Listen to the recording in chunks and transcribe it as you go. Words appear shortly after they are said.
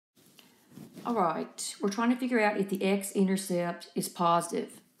All right, we're trying to figure out if the x-intercept is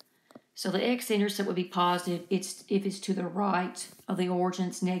positive. So the x-intercept would be positive if it's to the right of the origin.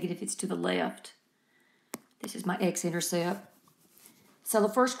 It's negative if it's to the left. This is my x-intercept. So the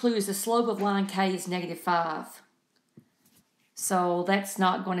first clue is the slope of line K is -5. So that's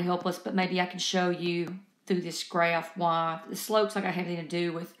not going to help us, but maybe I can show you through this graph why. The slope's like I have anything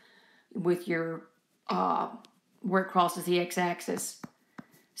to do with your where it crosses the x-axis.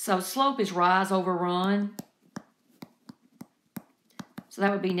 So slope is rise over run. So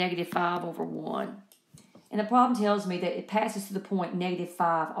that would be -5 over 1. And the problem tells me that it passes to the point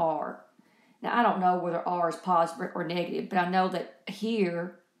 -5r. Now, I don't know whether r is positive or negative, but I know that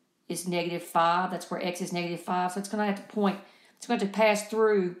here is -5. That's where x is -5. So it's going to have to point, it's going to pass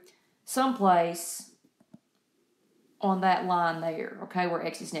through someplace on that line there, okay, where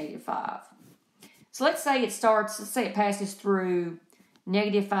x is -5. So let's say it passes through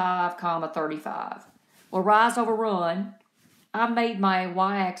 -5, 35. Well, rise over run, I've made my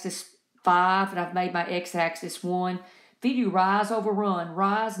y-axis 5 and I've made my x-axis 1. If you do rise over run,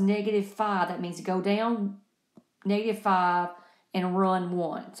 rise -5, that means go down -5 and run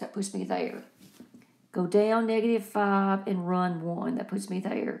 1. So that puts me there. Go down -5 and run 1. That puts me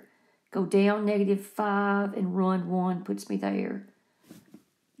there. Go down -5 and run 1 puts me there.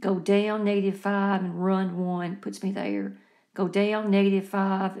 Go down -5 and run 1 puts me there. Go down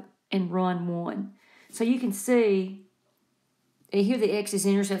 -5 and run 1. So you can see, here the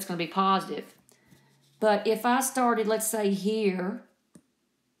x-intercept is going to be positive. But if I started, let's say here,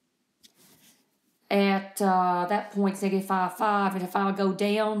 at that point, it's -5, and if I go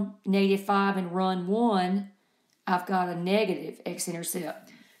down -5 and run 1, I've got a negative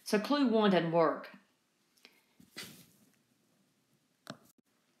x-intercept. So clue 1 doesn't work.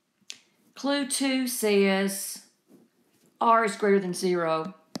 Clue 2 says r is greater than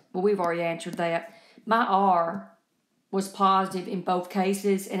 0. Well, we've already answered that. My r was positive in both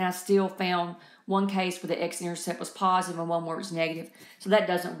cases, and I still found one case where the x-intercept was positive and one where it was negative. So that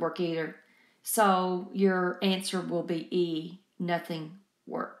doesn't work either. So your answer will be E, nothing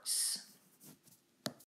works.